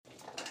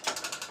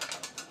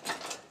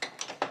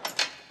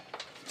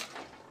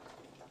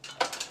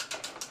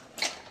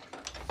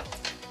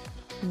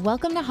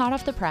Welcome to Hot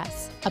Off the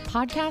Press, a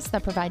podcast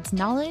that provides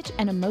knowledge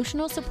and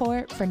emotional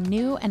support for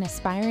new and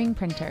aspiring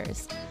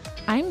printers.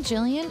 I'm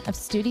Jillian of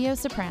Studio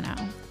Soprano.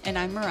 And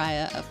I'm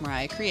Mariah of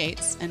Mariah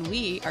Creates, and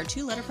we are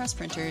two letterpress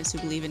printers who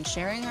believe in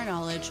sharing our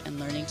knowledge and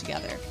learning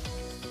together.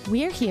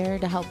 We're here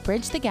to help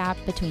bridge the gap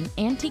between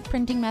antique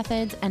printing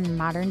methods and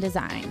modern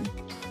design.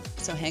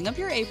 So hang up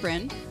your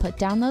apron, Put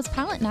down those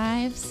palette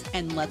knives,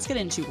 and let's get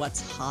into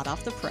what's hot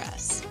off the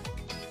press.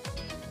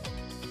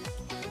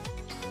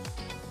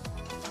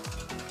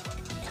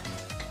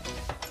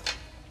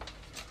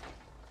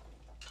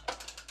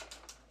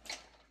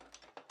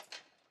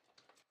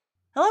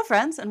 Hello,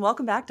 friends, and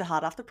welcome back to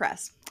Hot Off the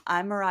Press.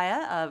 I'm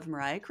Mariah of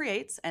Mariah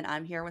Creates, and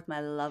I'm here with my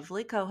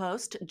lovely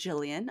co-host,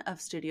 Jillian of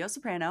Studio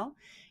Soprano.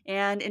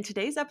 And in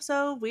today's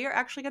episode, we are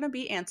actually going to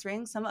be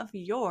answering some of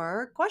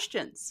your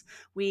questions.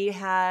 We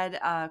had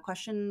a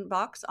question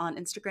box on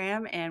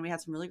Instagram, and we had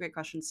some really great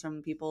questions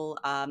from people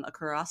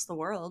across the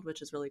world,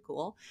 which is really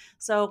cool.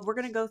 So we're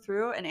going to go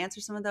through and answer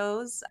some of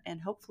those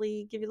and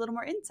hopefully give you a little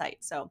more insight.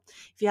 So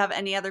if you have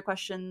any other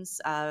questions,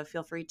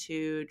 feel free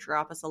to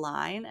drop us a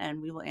line,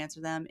 and we will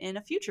answer them in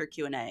a future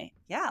Q&A.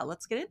 Yeah,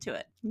 let's get into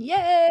it.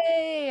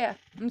 Yay!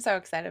 I'm so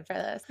excited for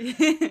this.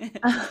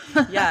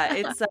 Yeah,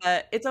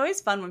 it's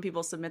always fun when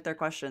people submit their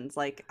questions.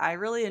 Like, I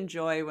really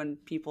enjoy when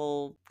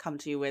people come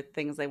to you with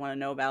things they want to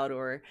know about,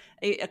 or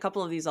a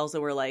couple of these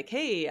also were like,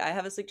 hey, I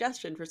have a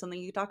suggestion for something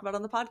you can talk about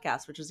on the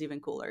podcast, which is even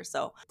cooler.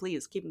 So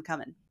please keep them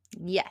coming.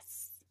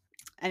 Yes.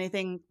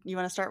 Anything you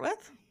want to start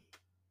with?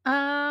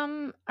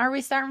 Are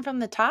we starting from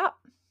the top?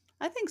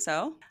 I think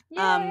so.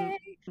 Yay!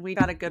 We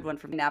got a good one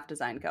from Nap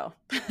Design Co.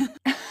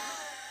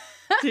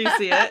 Do you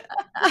see it?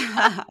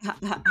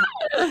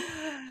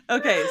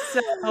 Okay,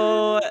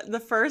 so the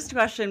first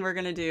question we're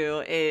going to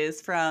do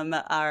is from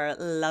our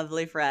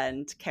lovely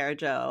friend, Kara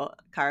Jo,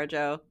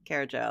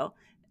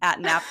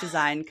 at Nap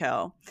Design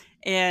Co.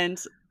 And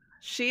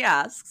she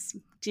asks,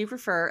 do you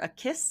prefer a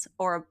kiss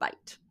or a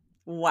bite?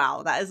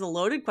 Wow, that is a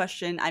loaded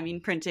question. I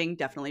mean, printing,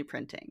 definitely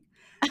printing.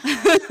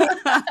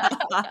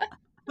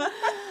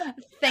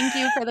 Thank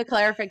you for the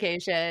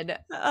clarification.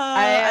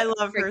 I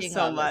love her freaking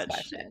so love this much.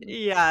 question.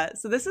 Yeah,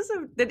 so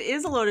that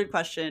is a loaded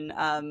question.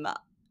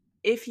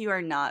 If you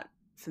are not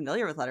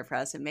familiar with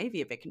letterpress, it may be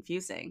a bit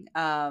confusing.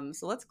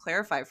 So let's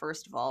clarify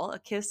first of all, a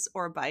kiss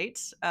or a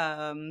bite,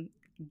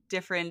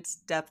 different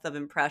depth of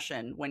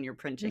impression when you're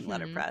printing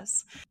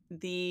letterpress.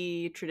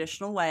 The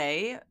traditional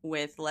way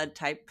with lead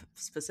type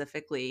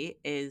specifically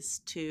is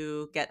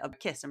to get a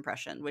kiss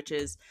impression, which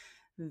is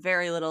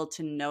very little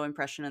to no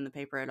impression in the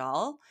paper at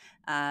all.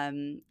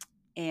 And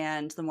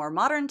the more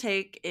modern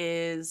take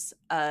is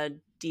a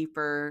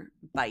deeper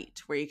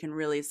bite where you can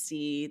really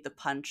see the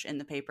punch in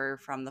the paper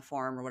from the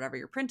form or whatever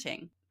you're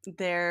printing.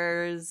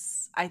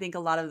 There's, I think, a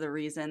lot of the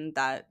reason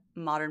that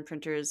modern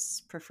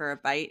printers prefer a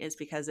bite is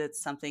because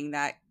it's something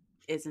that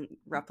isn't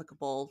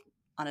replicable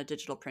on a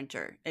digital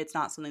printer. It's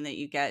not something that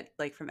you get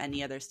like from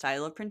any other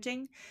style of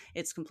printing.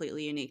 It's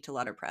completely unique to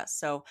letterpress.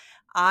 So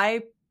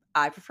I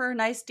prefer a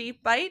nice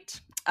deep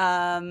bite.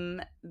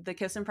 The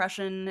kiss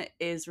impression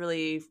is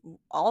really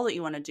all that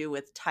you want to do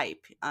with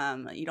type.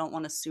 You don't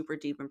want a super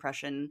deep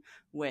impression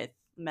with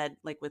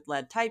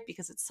lead type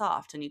because it's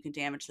soft and you can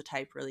damage the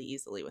type really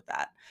easily with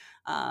that.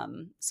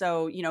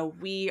 So,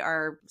 we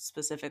are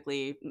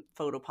specifically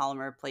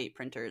photopolymer plate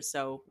printers,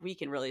 so we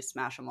can really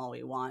smash them all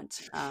we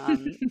want.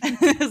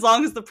 As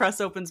long as the press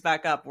opens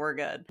back up, we're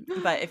good.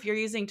 But if you're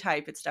using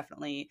type, it's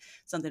definitely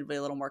something to be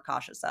a little more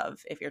cautious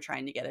of if you're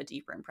trying to get a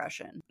deeper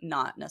impression.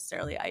 Not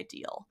necessarily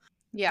ideal.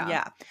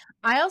 Yeah.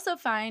 I also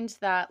find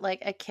that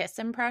like a kiss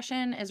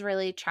impression is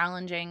really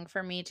challenging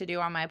for me to do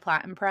on my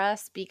platen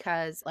press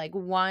because like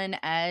one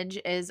edge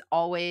is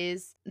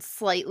always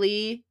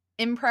slightly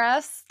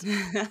impressed.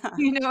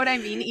 You know what I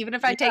mean? Even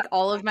if I take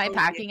all of my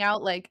packing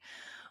out, like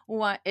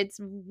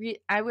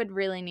I would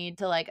really need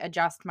to like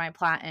adjust my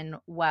platen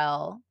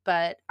well.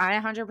 But I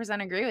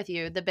 100% agree with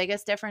you. The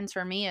biggest difference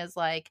for me is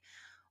like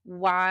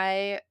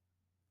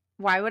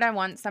why would I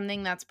want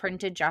something that's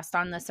printed just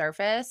on the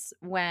surface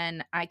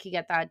when I could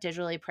get that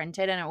digitally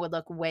printed and it would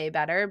look way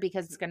better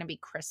because it's going to be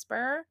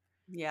crisper?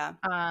 Yeah.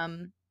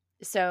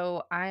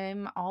 So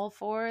I'm all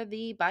for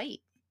the bite.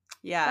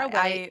 Yeah,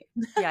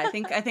 I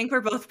think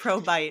we're both pro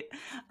bite.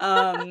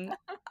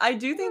 I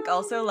do think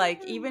also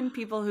like even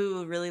people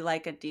who really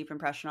like a deep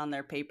impression on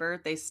their paper,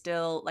 they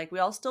still like we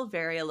all still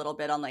vary a little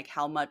bit on like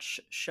how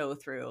much show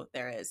through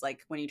there is.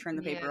 Like when you turn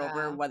the paper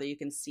over, whether you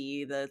can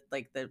see the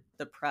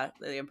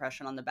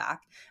impression on the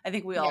back. I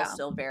think we all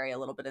still vary a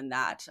little bit in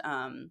that.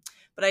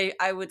 But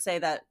I would say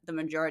that the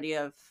majority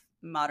of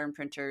modern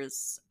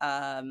printers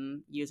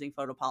using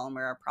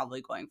photopolymer are probably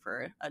going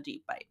for a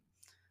deep bite.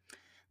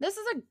 This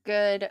is a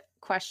good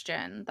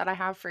question that I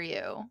have for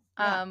you.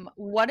 Yeah.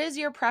 What is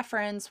your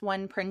preference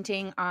when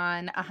printing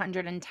on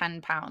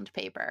 110-pound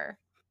paper?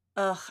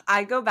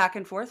 I go back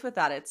and forth with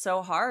that. It's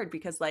so hard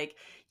because like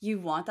you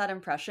want that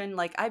impression.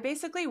 Like I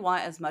basically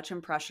want as much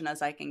impression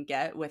as I can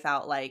get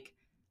without like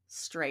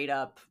straight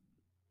up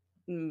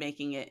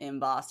making it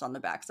embossed on the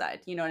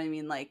backside. You know what I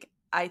mean? Like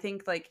I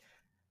think like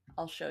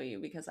I'll show you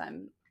because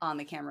I'm on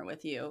the camera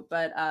with you.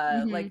 But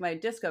like Mhm. my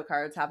disco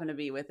cards happen to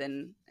be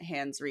within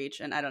hand's reach,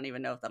 and I don't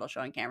even know if that'll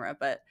show on camera,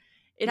 but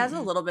it has a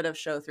Mm-mm. little bit of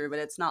show through, but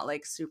it's not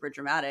like super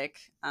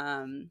dramatic.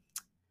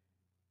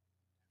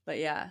 But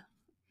yeah,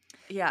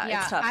 yeah,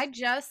 it's Yeah, tough. I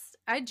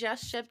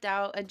just shipped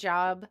out a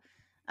job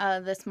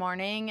this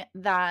morning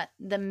that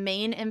the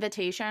main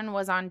invitation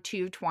was on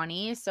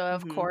 220, so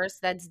of Hmm. course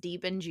that's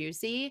deep and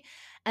juicy.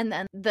 And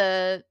then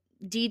the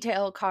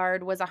detail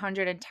card was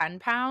 110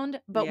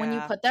 pound, but when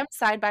you Yeah, put them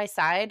side by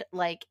side,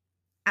 like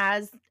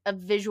as a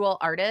visual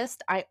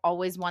artist, I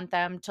always want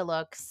them to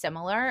look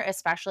similar,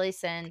 especially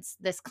since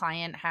this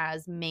client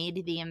has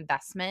made the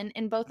investment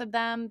in both of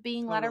them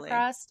being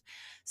totally. letterpressed.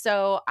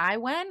 So I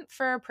went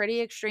for a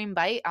pretty extreme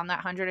bite on that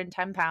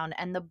 110 pound,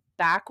 and the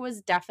back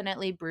was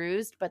definitely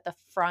bruised, but the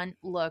front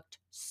looked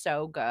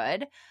so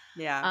good.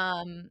 Yeah,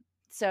 Um,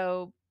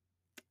 so,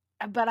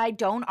 but I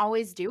don't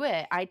always do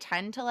it. I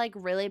tend to like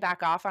really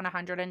back off on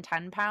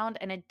 110 pound,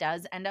 and it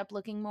does end up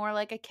looking more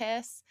like a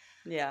kiss.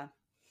 yeah,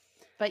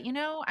 But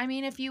I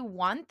mean, if you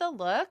want the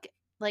look,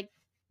 like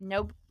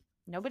no,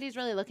 nobody's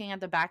really looking at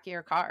the back of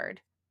your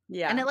card.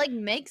 And yeah, it like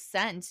makes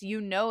sense.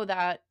 You know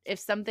that if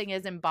something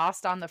is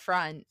embossed on the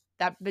front,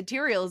 that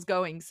material is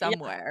going yeah,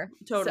 somewhere.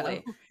 So,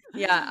 totally.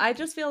 Yeah, I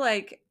just feel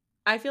like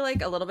I feel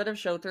like a little bit of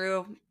show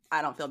through.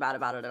 I don't feel bad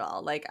about it at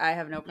all. Like I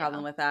have no yeah.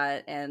 problem with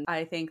that, and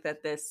I think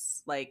that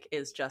this like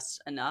is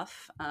just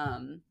enough.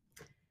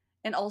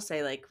 And I'll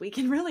say like we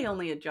can really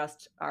only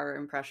adjust our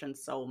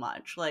impressions so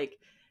much. Like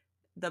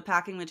the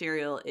packing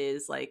material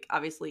is like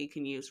obviously you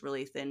can use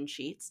really thin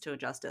sheets to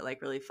adjust it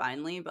like really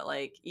finely, but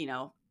like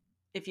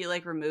if you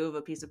like remove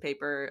a piece of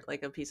paper,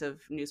 like a piece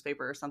of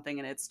newspaper or something,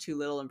 and it's too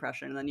little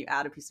impression, and then you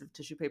add a piece of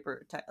tissue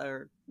paper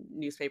or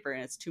newspaper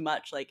and it's too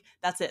much, like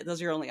that's it, those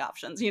are your only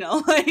options,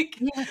 like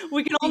Yeah.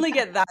 we can only Yeah.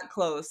 get that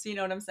close, you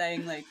know what I'm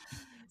saying, like,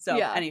 so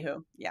Yeah.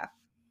 anywho, yeah,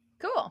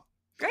 Cool.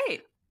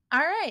 great. All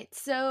right.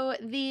 So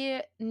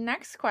the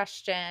next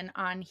question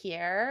on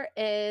here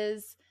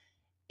is,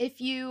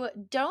 if you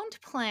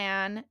don't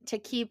plan to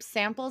keep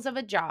samples of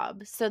a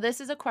job, so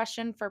this is a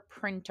question for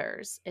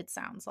printers, it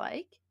sounds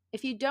like.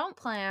 If you don't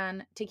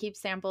plan to keep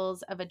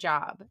samples of a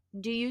job,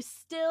 do you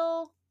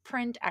still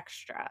print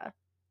extra?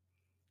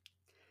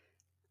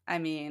 I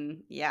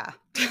mean, yeah.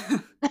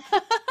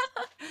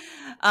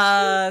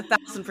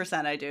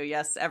 1,000% I do.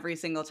 Yes, every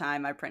single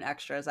time I print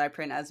extras, I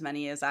print as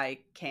many as I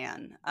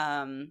can.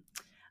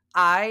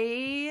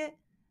 I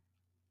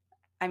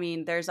I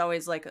mean, there's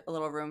always like a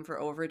little room for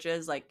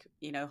overages. Like,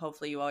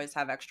 hopefully you always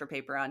have extra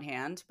paper on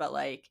hand, but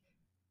like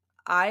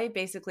I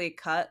basically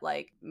cut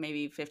like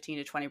maybe 15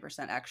 to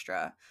 20%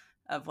 extra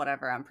of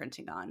whatever I'm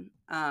printing on.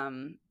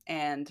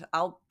 And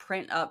I'll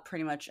print up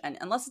pretty much, and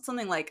unless it's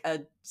something like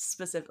a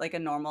specific, like a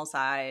normal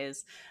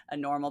size, a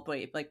normal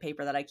like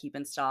paper that I keep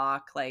in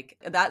stock, like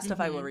that stuff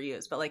I will Mhm.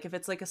 reuse. But like if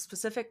it's like a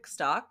specific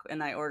stock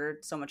and I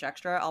ordered so much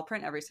extra, I'll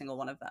print every single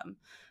one of them.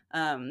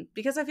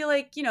 Because I feel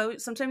like,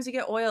 sometimes you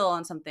get oil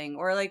on something,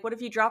 or like, what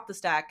if you drop the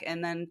stack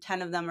and then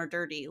 10 of them are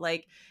dirty?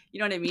 Like, you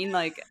know what I mean?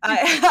 Like, I'm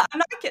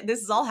not kidding.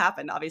 This has all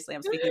happened. Obviously,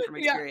 I'm speaking from Yeah.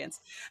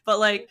 experience, but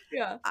like,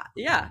 Yeah.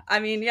 yeah, I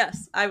mean,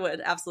 yes, I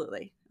would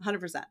absolutely,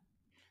 100%.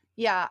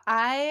 Yeah,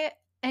 I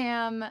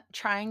am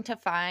trying to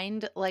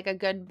find like a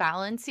good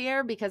balance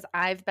here because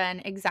I've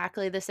been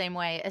exactly the same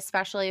way,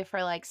 especially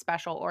for like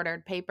special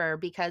ordered paper,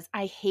 because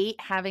I hate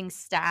having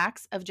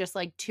stacks of just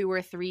like 2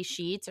 or 3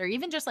 sheets or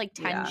even just like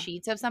 10 Yeah,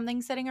 sheets of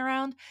something sitting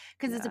around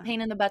because it's a yeah,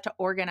 pain in the butt to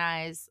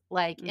organize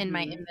like in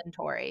my mm-hmm.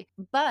 inventory.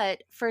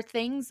 But for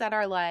things that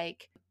are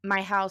like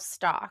my house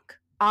stock,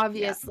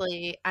 Yeah,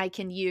 obviously I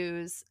can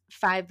use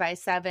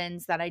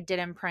 5x7s that I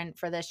didn't print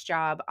for this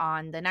job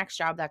on the next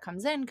job that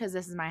comes in because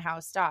this is my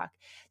house stock.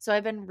 So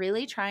I've been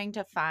really trying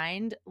to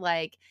find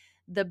like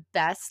the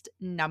best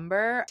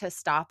number to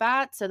stop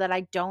at so that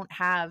I don't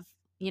have,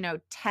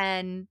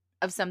 10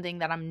 of something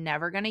that I'm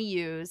never going to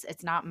use.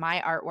 It's not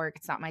my artwork,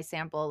 it's not my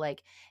sample.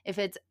 Like if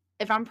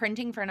I'm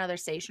printing for another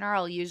stationer,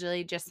 I'll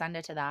usually just send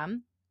it to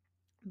them.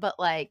 But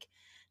like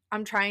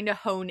I'm trying to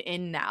hone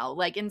in now.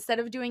 Like instead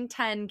of doing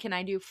 10, can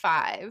I do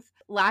 5?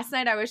 Last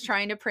night I was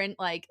trying to print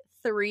like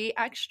 3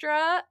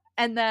 extra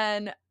and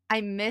then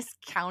I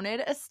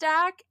miscounted a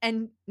stack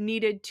and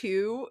needed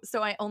 2,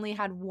 so I only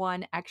had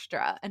 1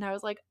 extra. And I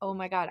was like, "Oh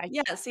my god, I."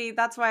 yeah. See,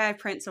 that's why I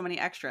print so many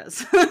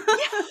extras.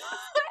 Yeah,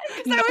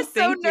 because No, I was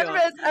so thank you.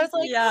 nervous. I was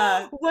like,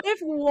 Yeah, "What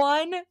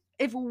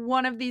if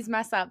one of these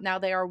mess up? Now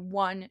they are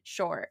 1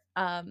 short."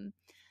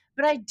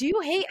 But I do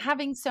hate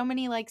having so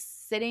many like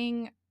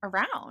sitting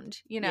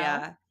around?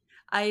 yeah.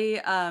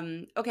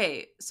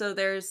 Okay, so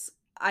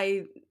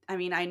I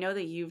mean, I know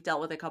that you've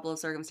dealt with a couple of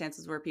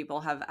circumstances where people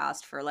have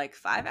asked for like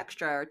 5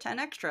 extra or 10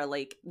 extra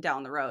like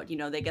down the road.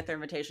 They get their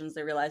invitations,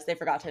 they realize they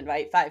forgot to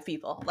invite 5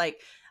 people.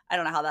 Like, I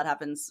don't know how that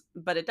happens,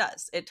 but it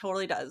does. It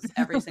totally does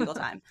every single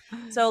time.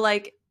 So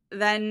like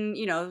then,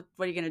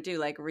 what are you going to do?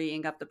 Like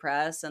re-ink up the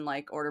press and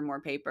like order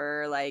more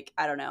paper? Like,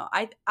 I don't know.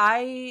 I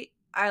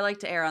like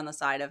to err on the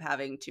side of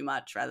having too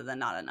much rather than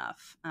not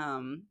enough.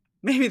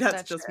 Maybe that's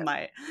That's just true.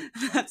 my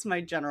that's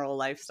my general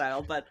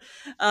lifestyle, but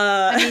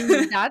I mean,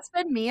 uh that's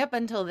been me up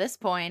until this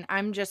point.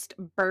 I'm just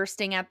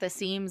bursting at the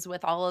seams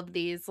with all of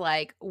these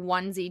like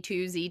onesie,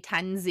 twosie,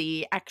 tensie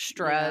yeah.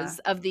 extras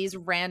of these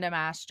random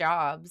ass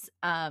jobs.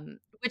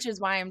 Which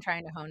is why I'm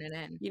trying to hone it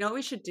in. You know what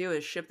we should do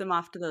is ship them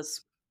off to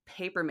those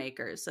paper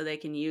makers so they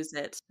can use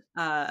it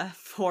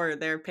for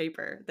their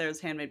paper, there's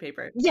handmade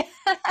paper. Yeah.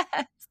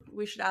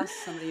 We should ask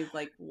somebody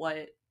like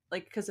what,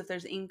 like, because if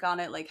there's ink on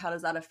it, like how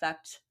does that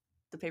affect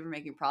the paper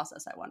making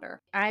process, I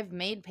wonder. I've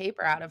made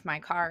paper out of my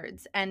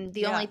cards, and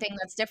the only Yeah, thing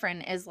that's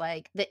different is,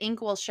 like, the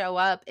ink will show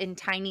up in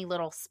tiny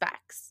little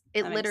specks.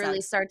 It that makes literally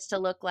sense. starts to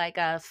look like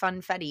a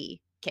funfetti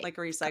cake Like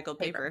a c recycled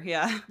paper. paper.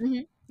 Yeah.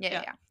 Mhm. Yeah, yeah,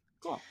 Yeah. yeah.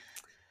 Cool.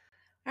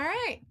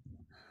 Alright.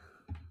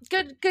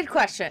 Good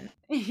question.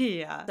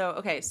 Yeah. So,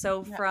 okay.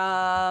 So Yeah.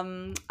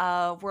 from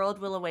World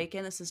Will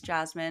Awaken, this is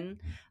Jasmine.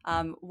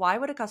 Why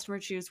would a customer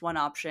choose one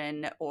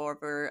option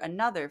over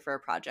another for a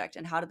project?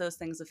 And how do those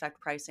things affect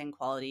pricing,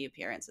 quality,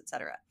 appearance,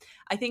 etc.?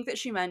 I think that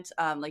she meant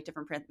like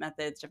different print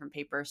methods, different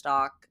paper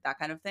stock, that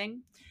kind of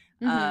thing.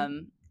 Mhm.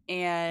 Um,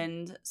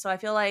 and so I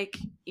feel like,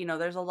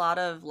 there's a lot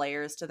of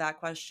layers to that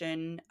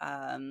question.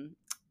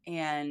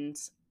 And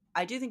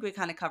I do think we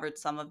kind of covered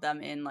some of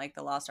them in like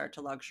the Lost Art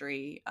to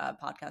Luxury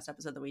podcast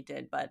episode that we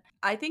did. But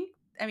I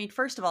mean,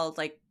 first of all,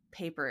 like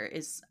paper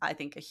is, I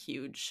think, a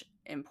huge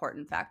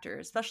important factor,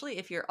 especially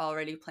if you're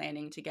already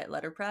planning to get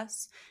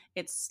letterpress.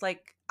 It's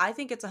like, I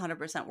think it's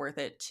 100% worth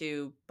it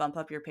to bump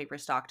up your paper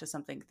stock to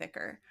something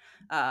thicker.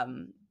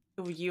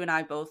 You and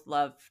I both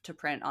love to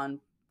print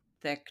on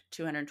thick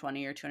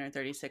 220 or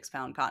 236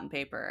 pound cotton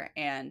paper.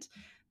 And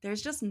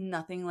there's just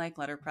nothing like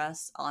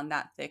letterpress on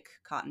that thick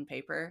cotton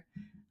paper.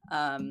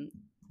 um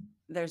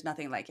there's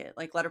nothing like it.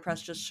 Like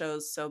letterpress just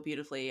shows so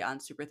beautifully on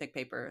super thick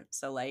paper.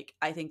 So like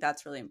I think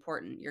that's really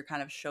important. You're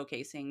kind of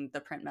showcasing the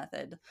print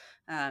method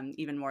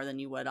even more than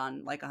you would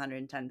on like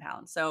 110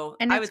 pounds. So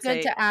And I it's would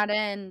good say, to add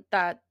in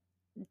that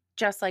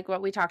just like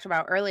what we talked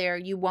about earlier,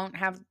 you won't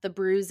have the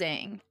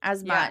bruising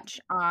as yeah. much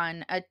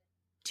on a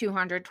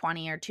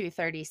 220 or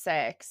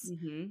 236,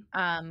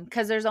 Hmm.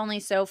 'cause there's only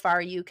so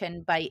far you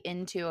can bite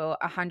into a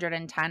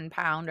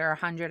 110-pound or a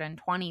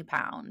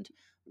 120-pound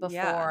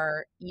Yeah.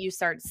 before you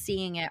start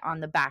seeing it on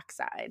the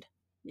backside.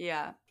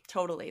 Yeah,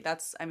 totally.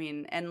 That's, I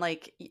mean, and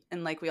like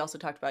we also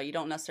talked about, you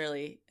don't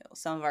necessarily,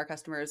 some of our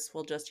customers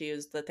will just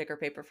use the thicker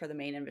paper for the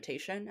main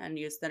invitation and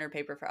use thinner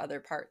paper for other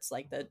parts,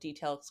 like the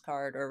details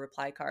card or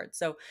reply card.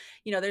 So,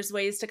 there's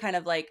ways to kind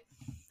of like,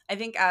 I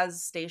think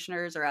as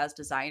stationers or as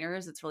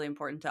designers, it's really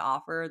important to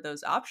offer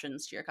those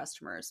options to your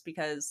customers,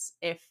 because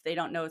if they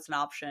don't know it's an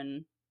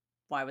option,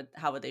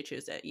 how would they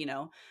choose it,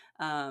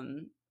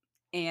 Um,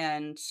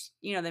 and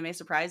they may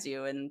surprise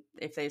you, and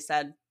if they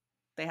said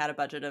they had a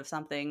budget of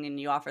something and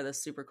you offer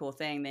this super cool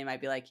thing, they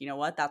might be like, you know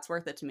what, that's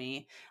worth it to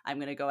me. I'm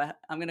gonna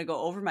go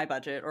over my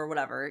budget or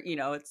whatever.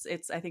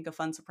 It's I think a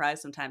fun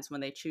surprise sometimes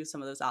when they choose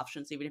some of those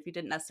options, even if you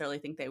didn't necessarily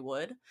think they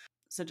would.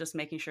 So just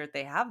making sure that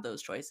they have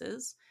those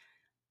choices.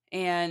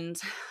 And,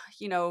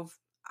 you know,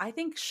 I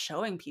think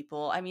showing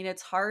people, I mean,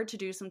 it's hard to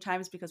do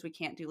sometimes because we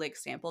can't do like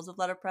samples of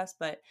letterpress,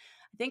 but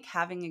I think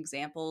having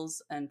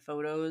examples and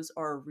photos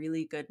or a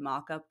really good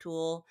mock-up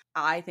tool,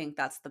 I think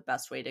that's the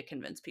best way to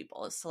convince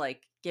people, is to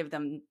like give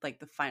them like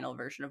the final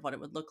version of what it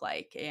would look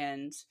like.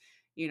 And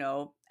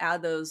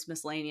add those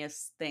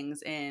miscellaneous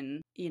things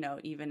in,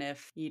 even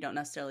if you don't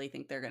necessarily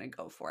think they're going to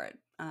go for it.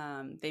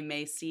 They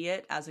may see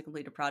it as a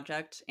completed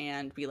project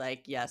and be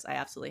like, yes, I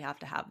absolutely have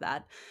to have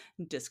that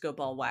disco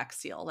ball wax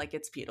seal. Like,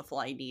 it's beautiful.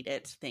 I need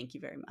it. Thank you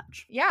very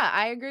much. Yeah,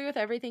 I agree with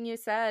everything you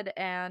said.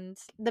 And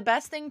the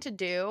best thing to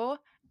do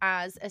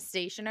as a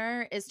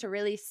stationer is to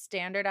really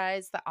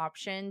standardize the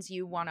options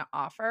you want to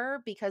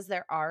offer, because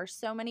there are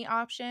so many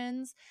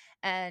options.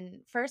 And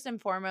first and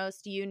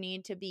foremost, you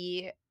need to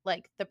be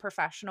like the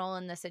professional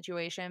in the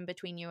situation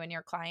between you and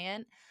your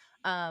client.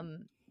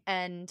 Um,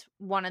 and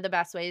one of the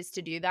best ways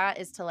to do that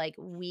is to like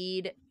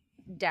weed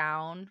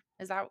down.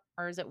 Is that,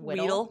 or is it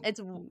whittle? Weedle.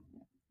 It's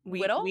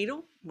whittle?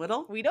 Whittle.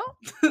 Whittle?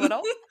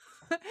 Whittle?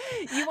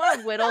 You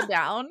wanna whittle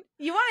down.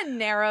 You wanna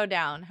narrow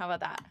down, how about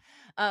that?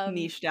 Um,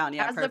 Niche down.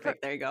 Yeah, as the pro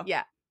perfect. There you go.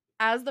 yeah.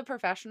 As the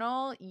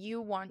professional,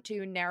 you want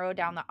to narrow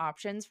down the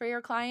options for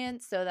your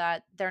clients so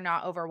that they're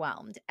not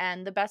overwhelmed,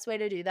 and the best way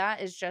to do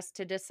that is just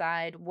to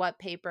decide what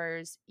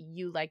papers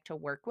you like to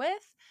work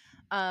with.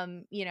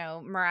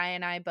 Mariah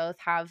and I both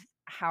have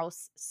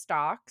house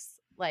stocks,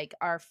 like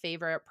our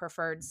favorite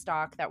preferred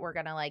stock that we're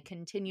gonna, like,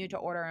 continue to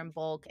order in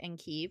bulk and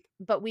keep,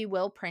 but we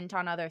will print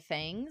on other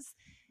things.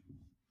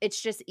 It's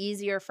just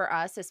easier for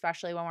us,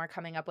 especially when we're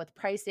coming up with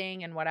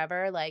pricing and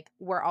whatever, like,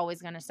 we're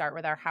always gonna start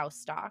with our house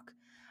stock.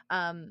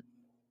 Um,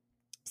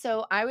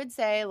 so I would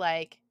say,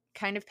 like,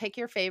 kind of pick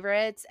your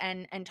favorites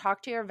and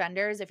talk to your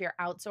vendors if you're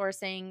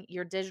outsourcing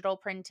your digital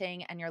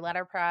printing and your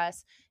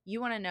letterpress. You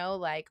wanna know,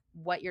 like,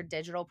 what your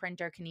digital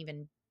printer can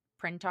even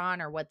print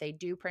on or what they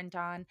do print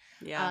on.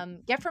 Yeah.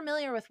 Get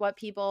familiar with what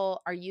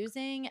people are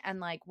using and,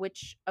 like,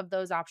 which of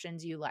those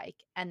options you like,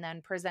 and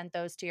then present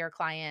those to your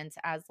clients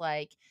as,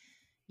 like,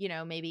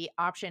 maybe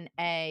option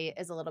A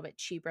is a little bit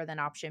cheaper than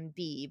option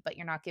B, but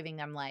you're not giving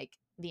them like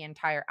the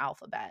entire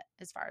alphabet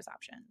as far as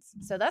options.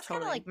 So that's kind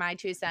of Totally. like my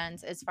 2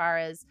 cents as far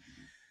as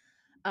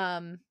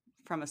um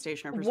From a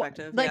stationer what,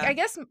 perspective, like, I yeah.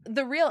 guess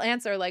the real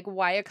answer, like,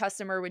 why a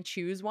customer would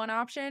choose one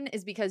option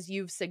is because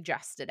you've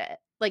suggested it.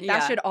 Like,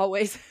 that Yeah. should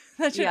always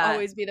that should Yeah.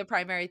 always be the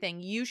primary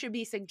thing. You should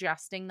be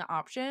suggesting the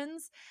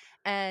options,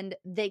 and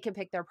they can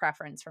pick their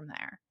preference from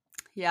there.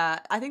 Yeah,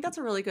 I think that's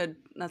a really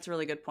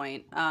good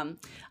point.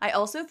 I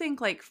also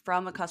think like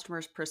from a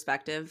customer's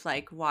perspective,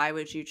 like why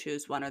would you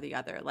choose one or the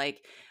other?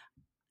 Like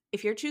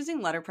if you're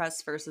choosing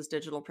letterpress versus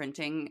digital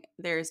printing,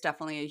 there's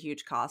definitely a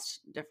huge cost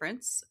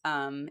difference.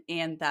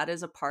 And that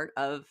is a part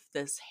of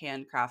this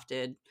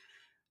handcrafted,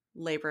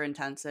 labor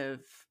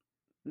intensive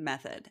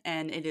method.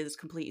 And it is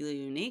completely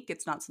unique.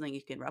 It's not something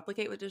you can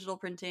replicate with digital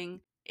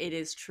printing. It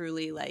is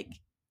truly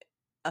like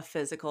a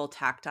physical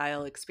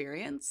tactile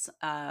experience.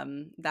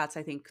 That's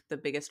I think the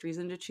biggest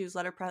reason to choose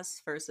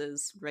letterpress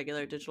versus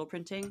regular digital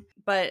printing.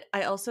 But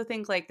I also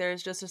think like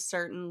there's just a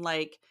certain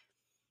like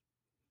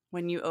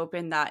when you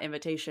open that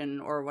invitation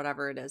or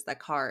whatever it is, that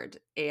card,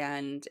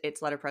 and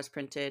it's letterpress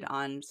printed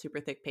on super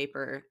thick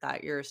paper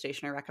that your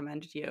stationer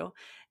recommended you,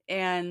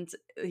 and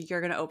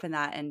you're going to open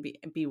that and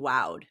be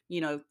wowed.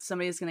 You know,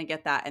 somebody's going to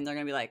get that and they're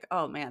going to be like,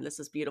 oh man, this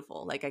is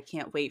beautiful. Like, I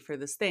can't wait for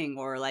this thing,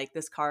 or like,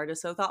 this card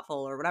is so thoughtful,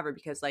 or whatever,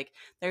 because like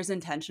there's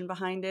intention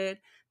behind it.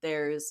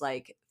 There's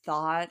like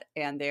thought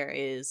and there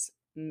is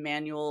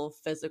manual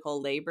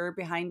physical labor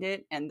behind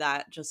it. And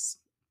that just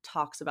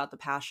talks about the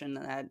passion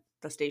that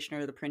the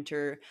stationer, the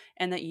printer,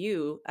 and that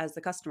you as the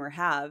customer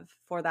have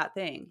for that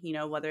thing, you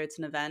know, whether it's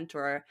an event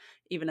or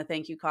even a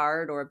thank you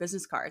card or a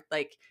business card.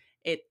 Like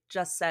it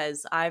just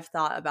says, I've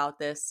thought about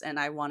this and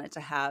I want it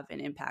to have an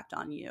impact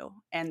on you.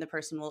 And the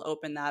person will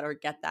open that or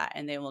get that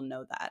and they will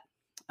know that.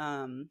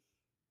 Um,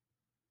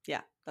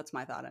 yeah, that's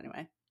my thought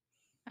anyway.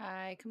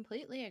 I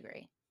completely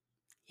agree.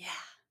 Yeah.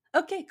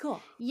 Okay,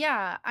 cool.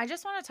 Yeah, I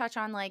just want to touch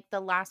on like the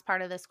last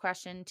part of this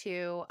question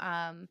too,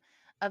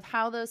 of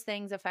how those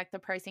things affect the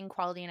pricing,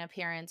 quality, and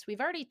appearance.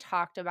 We've already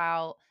talked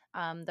about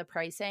the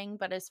pricing,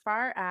 but as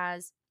far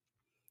as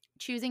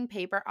choosing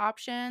paper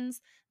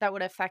options that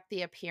would affect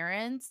the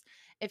appearance,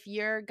 if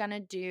you're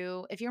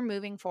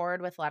moving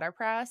forward with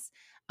letterpress,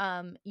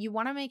 you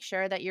want to make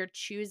sure that you're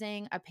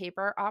choosing a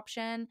paper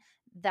option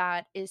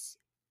that is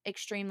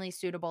extremely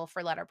suitable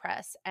for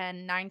letterpress,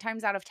 and 9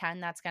 times out of 10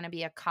 that's going to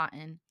be a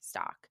cotton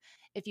stock.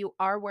 If you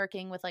are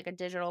working with like a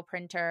digital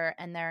printer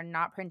and they're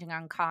not printing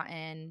on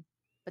cotton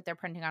but they're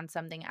printing on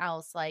something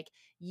else, like,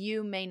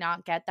 you may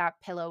not get that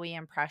pillowy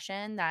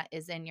impression that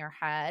is in your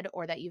head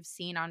or that you've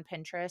seen on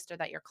Pinterest or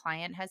that your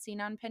client has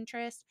seen on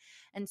Pinterest.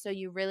 And so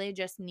you really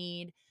just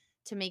need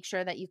to make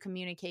sure that you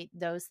communicate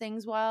those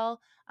things well.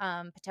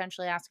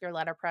 Potentially ask your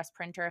letterpress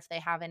printer if they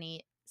have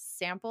any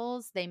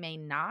samples. They may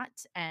not.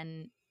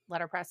 And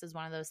letterpress is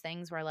one of those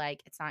things where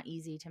like it's not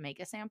easy to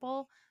make a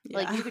sample.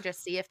 Like Yeah. you could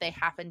just see if they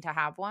happen to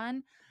have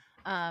one,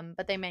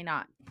 but they may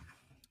not.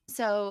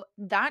 So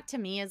that to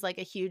me is like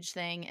a huge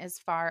thing as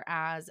far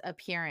as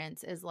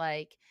appearance, is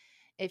like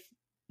if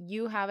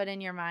you have it in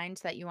your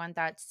mind that you want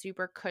that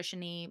super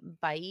cushiony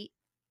bite,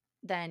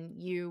 then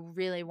you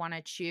really want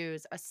to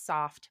choose a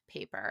soft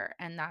paper.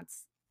 And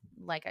that's,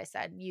 like I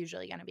said,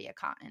 usually going to be a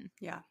cotton.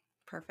 Yeah.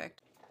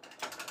 Perfect.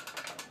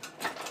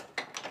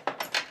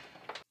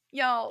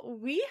 Y'all,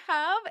 we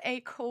have a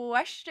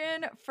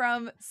question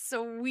from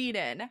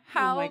Sweden. Oh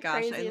my How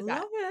gosh, I crazy is that?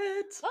 love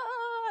it.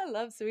 Oh, I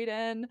love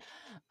Sweden.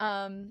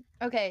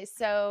 Okay,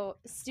 so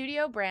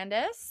Studio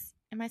Brandis,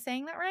 am I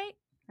saying that right?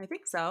 I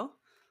think so.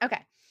 Okay.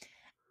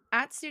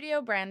 At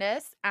Studio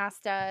Brandis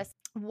asked us,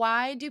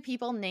 why do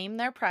people name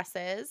their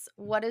presses?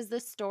 What is the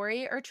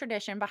story or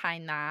tradition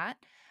behind that?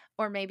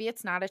 Or maybe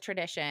it's not a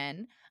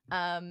tradition.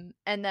 And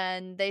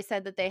then they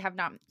said that they have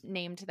not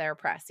named their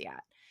press yet.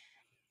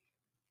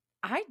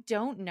 I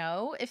don't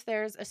know if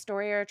there's a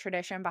story or a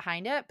tradition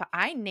behind it, but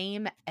I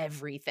name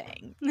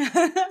everything.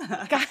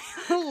 I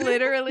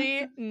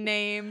literally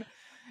name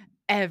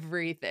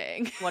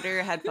everything. What are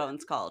your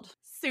headphones called?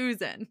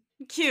 Susan.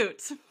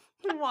 Cute.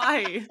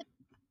 Why?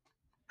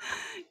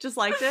 Just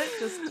liked it?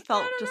 Just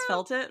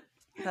felt it?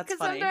 That's Because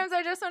funny. sometimes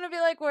I just want to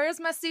be like, where's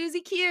my Susie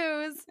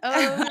Q's?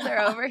 Oh,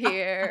 they're over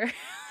here.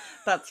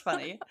 That's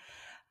funny.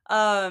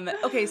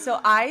 Okay,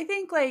 so I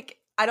think like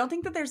I don't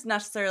think that there's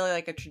necessarily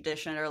like a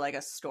tradition or like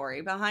a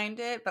story behind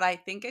it, but I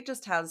think it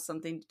just has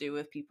something to do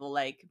with people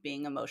like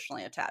being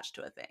emotionally attached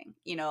to a thing.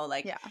 You know,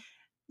 like Yeah.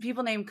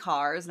 people name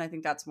cars, and I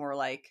think that's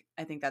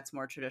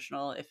more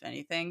traditional, if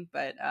anything.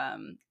 But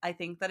I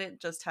think that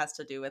it just has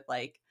to do with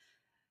like,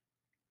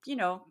 you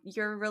know,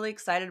 you're really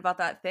excited about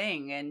that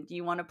thing and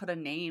you want to put a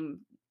name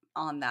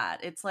on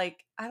that. It's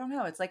like, I don't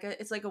know, it's like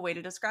a way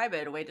to describe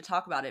it, a way to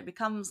talk about it. It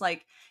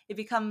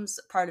becomes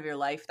part of your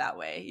life that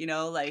way, you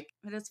know? Like,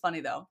 it is funny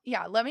though.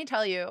 Yeah, let me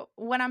tell you,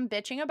 when I'm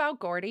bitching about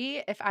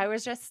Gordy, if I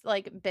was just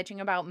like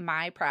bitching about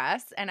my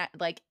press and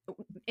like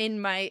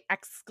in my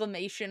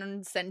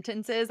exclamation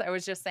sentences, I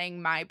was just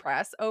saying my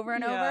press over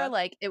and over, Yeah.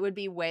 like it would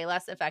be way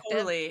less effective.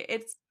 Totally.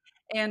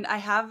 And I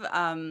have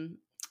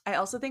I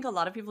also think a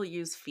lot of people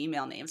use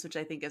female names, which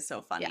I think is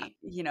so Yeah.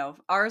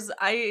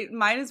 funny.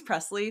 Mine is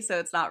Presley, so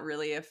it's not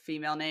really a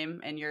female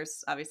name, and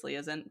yours obviously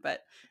isn't.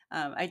 But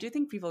I do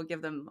think people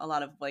give them a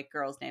lot of like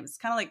girls' names. It's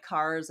kind of like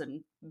cars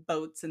and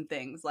boats and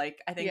things. Like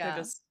I think they're Yeah.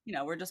 just,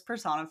 we're just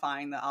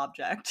personifying the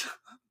object.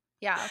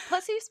 Yeah.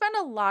 Plus, you spend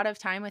a lot of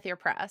time with your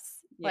press.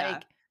 Yeah,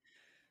 Like,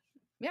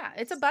 yeah,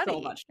 it's a so buddy.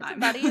 much It's a time.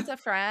 buddy. It's a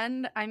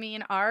friend. I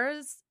mean,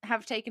 ours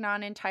have taken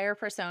on entire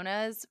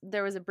personas.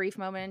 There was a brief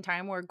moment in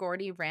time where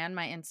Gordy ran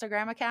my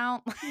Instagram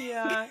account.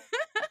 Yeah,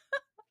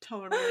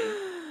 totally.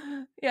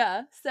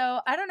 Yeah.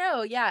 So I don't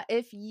know. Yeah.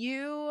 If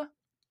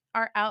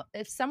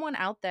someone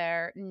out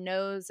there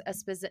knows a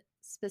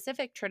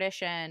specific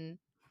tradition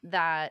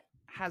that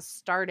has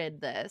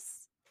started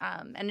this,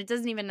 and it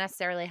doesn't even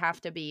necessarily have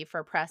to be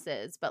for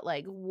presses, but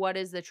like what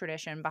is the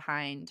tradition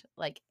behind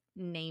like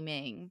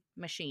naming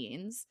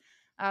machines?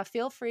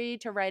 Feel free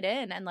to write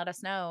in and let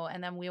us know,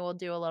 and then we will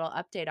do a little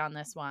update on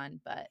this one.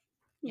 But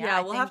yeah, Yeah, I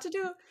think we'll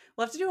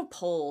have to do a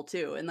poll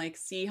too and like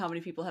see how many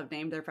people have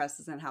named their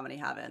presses and how many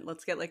haven't.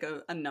 Let's get like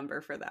a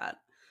number for that.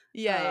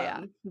 yeah, yeah,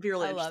 yeah. Be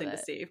really I love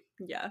interesting to it.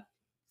 see. Yeah.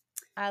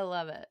 I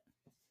love it.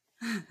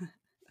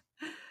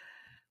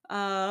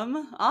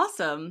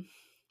 Awesome.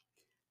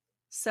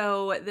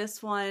 So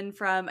this one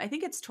from I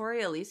think it's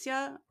Tori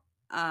Alicia.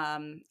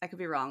 I could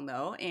be wrong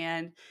though.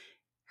 And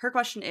her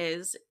question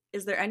is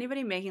there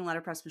anybody making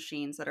letterpress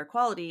machines that are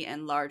quality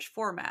and large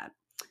format?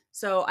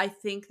 So I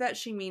think that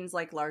she means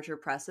like larger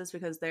presses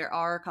because there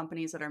are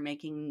companies that are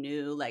making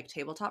new like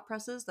tabletop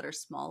presses that are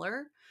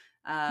smaller.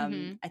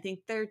 Mhm. I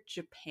think they're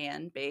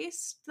Japan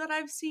based that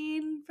I've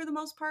seen for the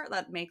most part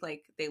that make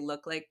like they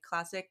look like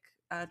classic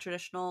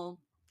traditional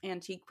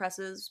antique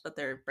presses, but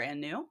they're brand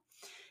new.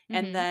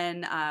 And Mhm.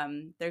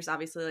 then there's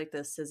obviously like the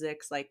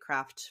Sizzix like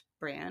craft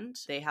brand.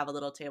 They have a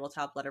little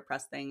tabletop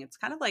letterpress thing. It's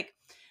kind of like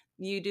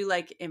you do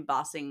like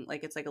embossing,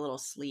 like it's like a little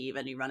sleeve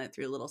and you run it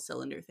through a little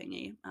cylinder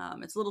thingy.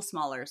 It's a little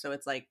smaller, so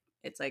it's like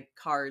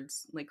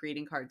cards, like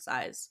greeting card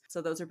size.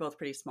 So those are both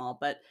pretty small,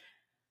 but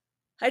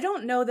I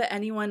don't know that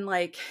anyone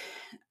like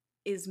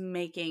is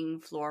making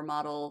floor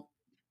model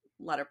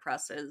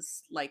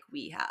letterpresses like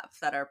we have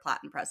that are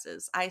platen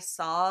presses. I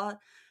saw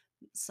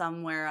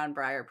somewhere on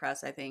Briar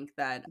Press, I think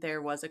that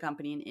there was a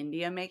company in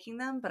India making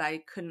them, but I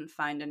couldn't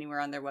find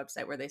anywhere on their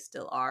website where they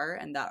still are.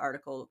 And that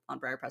article on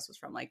Briar Press was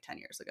from like 10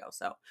 years ago.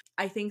 So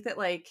I think that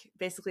like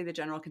basically the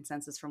general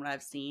consensus from what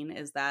I've seen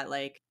is that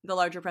like the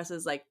larger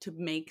presses, like to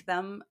make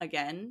them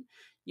again,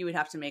 you would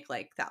have to make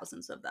like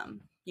thousands of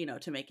them,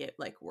 to make it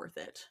like worth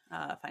it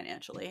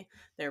financially.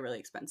 They're really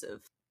expensive.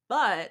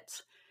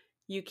 But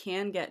you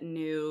can get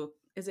new,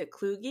 is it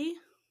Kluge?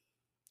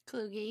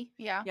 Kluge.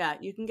 Yeah. Yeah,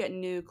 you can get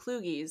new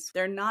Klugis.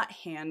 They're not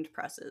hand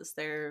presses,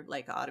 they're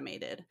like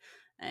automated,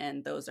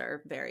 and those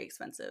are very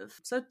expensive.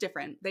 So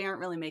different. They aren't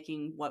really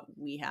making what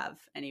we have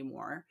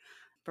anymore,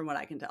 from what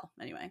I can tell,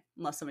 anyway,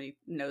 unless somebody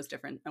knows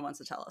different and wants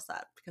to tell us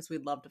that, because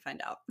we'd love to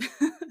find out.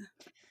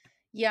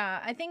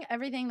 Yeah, I think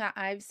everything that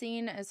I've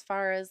seen as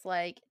far as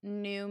like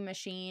new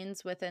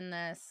machines within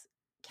this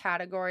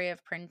category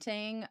of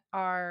printing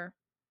are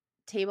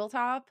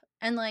tabletop.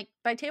 And like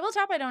by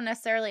tabletop, I don't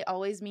necessarily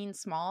always mean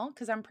small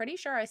because I'm pretty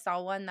sure I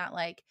saw one that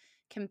like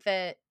can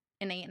fit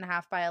an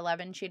 8.5 by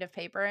 11 sheet of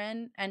paper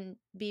in and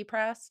be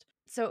pressed.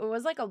 So it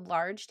was like a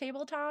large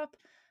tabletop,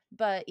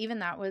 but even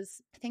that was,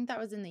 I think that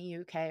was in the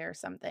UK or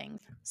something.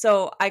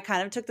 So I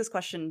kind of took this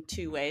question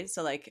two ways.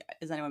 So like,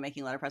 is anyone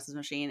making letterpresses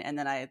machine? And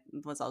then I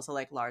was also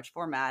like large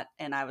format,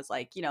 and I was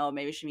like,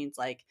 maybe she means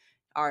like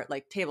are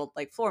like table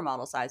like floor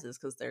model sizes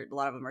because there a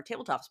lot of them are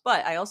tabletops.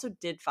 But I also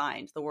did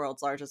find the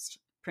world's largest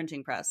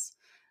printing press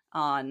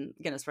on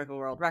Guinness Book of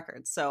World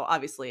Records. So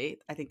obviously,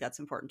 I think that's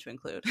important to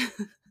include.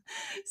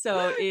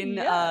 So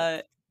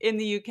Yes. in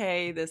the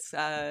UK, this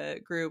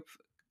group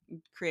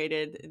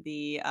created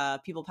the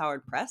People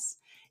Powered Press,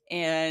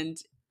 and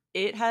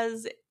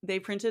they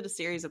printed a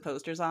series of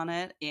posters on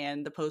it,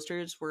 and the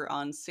posters were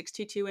on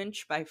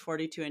 62-inch by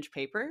 42-inch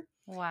paper,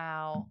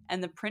 Wow.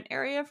 and the print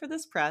area for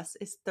this press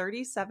is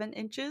 37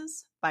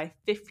 inches by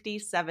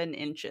 57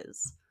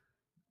 inches.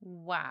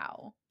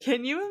 Wow.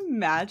 Can you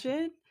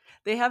imagine?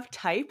 They have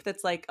type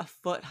that's like a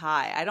foot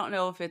high. I don't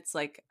know if it's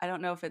like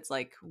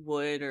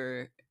wood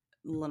or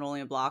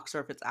linoleum blocks or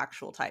if it's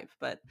actual type,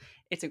 but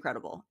it's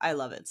incredible. I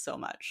love it so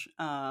much.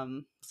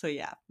 So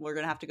yeah, we're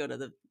gonna have to go to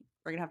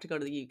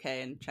the UK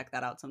and check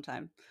that out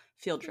sometime.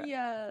 Field trip.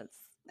 Yes.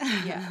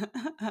 Yeah.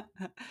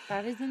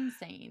 That is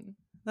insane.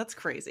 That's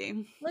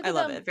crazy. Look I at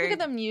love them. it. Look at Very,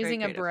 them very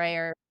using a creative.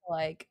 brayer.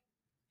 Like,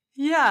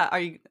 Yeah. Are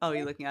you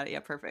yeah, looking at it? Yeah,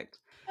 perfect.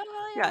 hell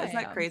Yeah, yeah, isn't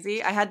that I am.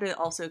 crazy? I had to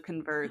also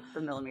convert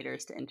the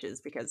millimeters to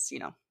inches because,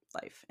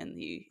 life in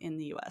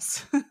the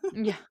US.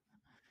 Yeah,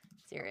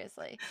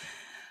 seriously.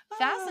 Cool.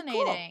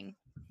 Fascinating.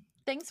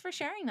 Thanks for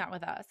sharing that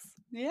with us.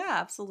 Yeah,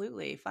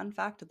 absolutely. Fun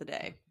fact of the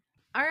day.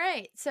 All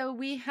right. So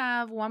we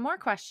have one more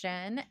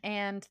question,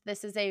 and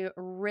this is a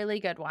really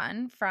good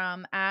one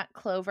from at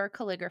Clover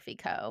Calligraphy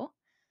Co.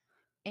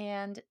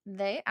 And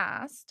they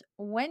asked,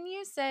 when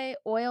you say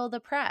oil the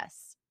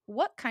press,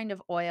 what kind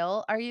of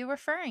oil are you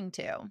referring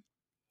to?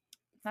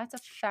 That's a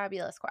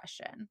fabulous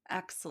question.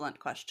 Excellent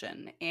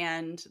question.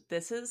 And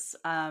this is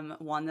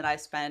one that I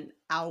spent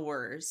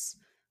hours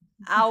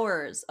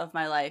of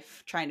my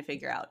life trying to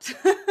figure out.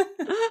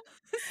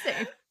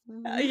 Same.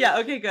 Yeah,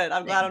 okay, good.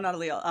 I'm glad Same.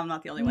 I'm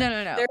not the only one. No,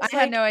 no, no. I There's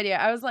had like no idea.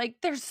 I was like,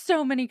 there's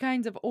so many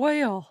kinds of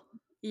oil.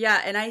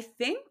 yeah, and I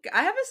think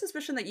I have a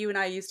suspicion that you and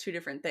I use two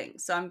different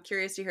things. So I'm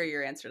curious to hear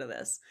your answer to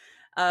this.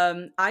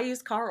 I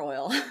use car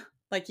oil,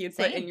 like you'd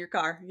put in Same. your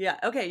car. Yeah,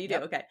 okay, you do.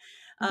 Yep. Okay.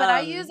 But Um,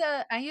 I use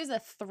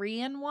a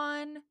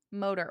 3-in-1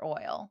 motor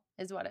oil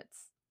is what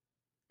it's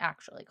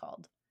actually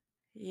called.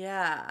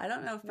 yeah, I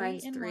don't A know if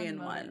mine's three 3-in-1 in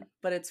motor. one,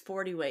 but it's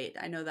 40 weight.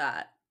 I know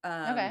that.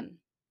 Okay.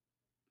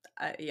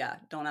 Yeah,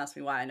 don't ask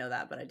me why I know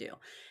that, but I do.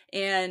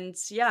 And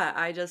yeah,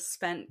 I just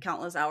spent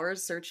countless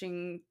hours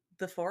searching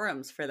the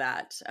forums for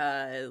that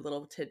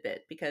little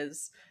tidbit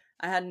because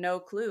I had no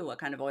clue what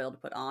kind of oil to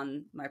put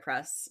on my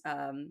press.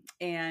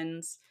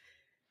 And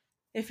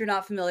if you're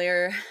not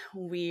familiar,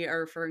 we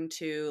are referring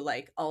to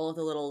like all of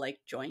the little like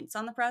joints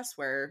on the press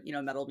where, you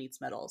know, metal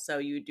meets metal. So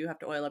you do have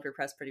to oil up your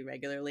press pretty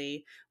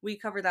regularly. We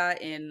cover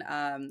that in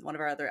one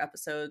of our other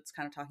episodes,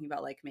 kind of talking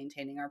about like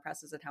maintaining our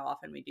presses and how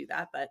often we do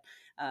that. But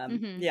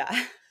Mhm. yeah,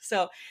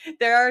 so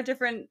there are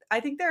different, I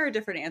think there are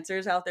different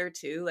answers out there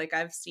too. Like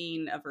I've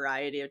seen a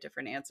variety of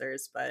different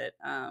answers, but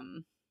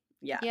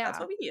yeah, that's Yeah.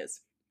 what we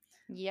use.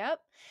 Yep.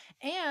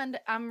 And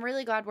I'm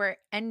really glad we're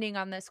ending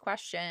on this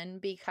question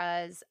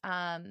because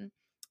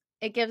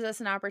it gives us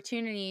an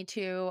opportunity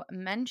to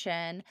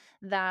mention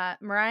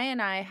that Mariah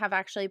and I have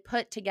actually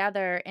put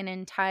together an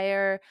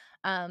entire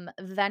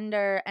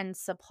vendor and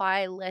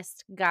supply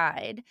list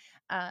guide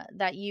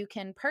that you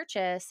can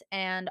purchase.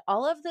 And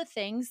all of the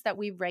things that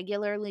we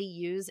regularly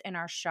use in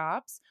our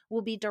shops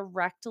will be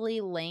directly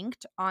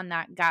linked on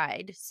that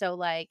guide. So,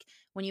 like,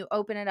 when you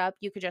open it up,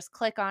 you could just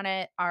click on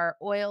it. Our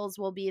oils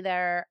will be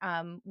there.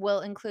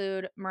 We'll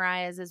include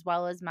Mariah's as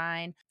well as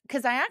mine.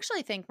 Because I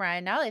actually think,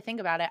 Mariah, now that I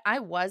think about it, I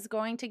was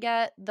going to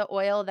get the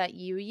oil that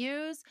you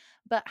use,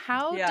 but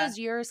how Yeah. does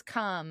yours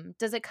come?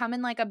 Does it come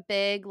in like a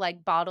big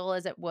like bottle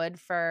as it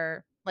would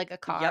for like a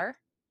Yep. car?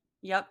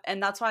 Yep.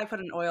 And that's why I put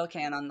an oil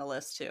can on the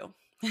list too.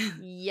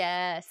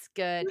 Yes,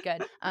 good,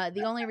 good.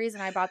 The only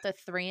reason I bought the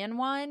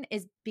 3-in-1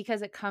 is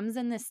because it comes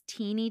in this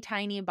teeny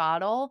tiny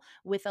bottle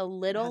with a It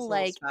little has a little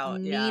like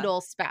spout. Yeah.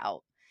 needle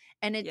spout.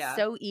 And it's Yeah.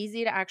 so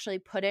easy to actually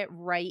put it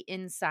right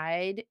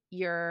inside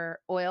your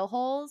oil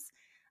holes.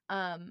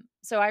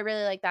 So I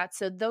really like that.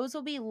 So those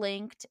will be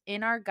linked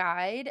in our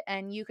guide,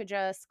 and you could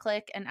just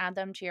click and add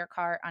them to your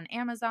cart on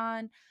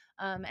Amazon.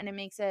 And it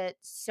makes it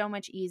so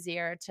much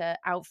easier to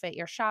outfit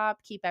your shop,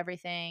 keep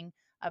everything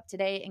up to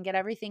date, and get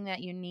everything that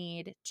you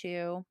need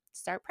to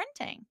start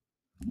printing.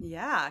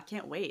 Yeah, I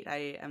can't wait.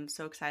 I am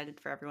so excited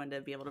for everyone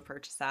to be able to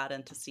purchase that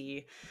and to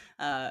see.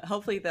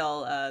 Hopefully,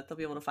 they'll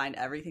be able to find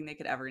everything they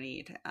could ever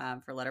need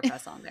for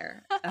letterpress on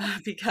there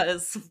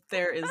because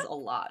there is a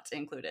lot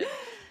included.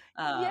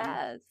 Um,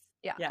 Yes.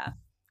 Yeah. yeah,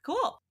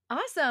 cool.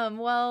 Awesome.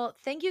 Well,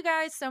 thank you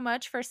guys so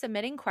much for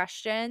submitting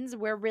questions.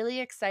 We're really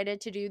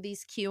excited to do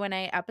these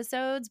Q&A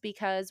episodes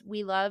because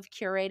we love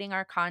curating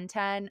our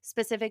content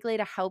specifically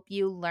to help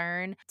you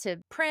learn to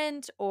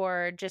print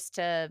or just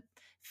to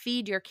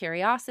feed your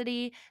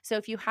curiosity. So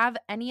if you have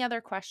any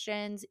other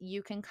questions,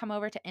 you can come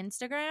over to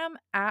Instagram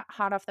at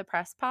Hot Off the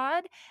Press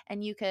Pod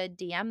and you could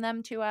DM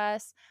them to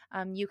us.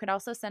 You could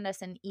also send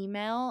us an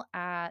email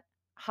at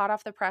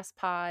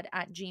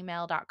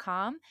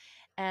hotoffthepresspod@gmail.com,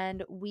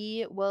 and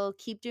we will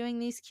keep doing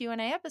these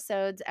Q&A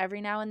episodes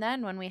every now and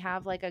then when we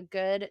have like a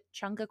good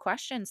chunk of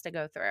questions to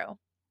go through.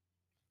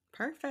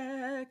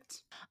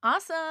 Perfect.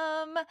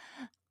 Awesome.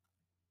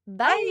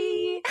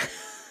 Bye.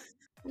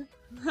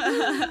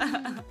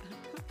 Bye.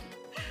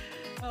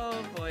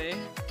 Oh boy.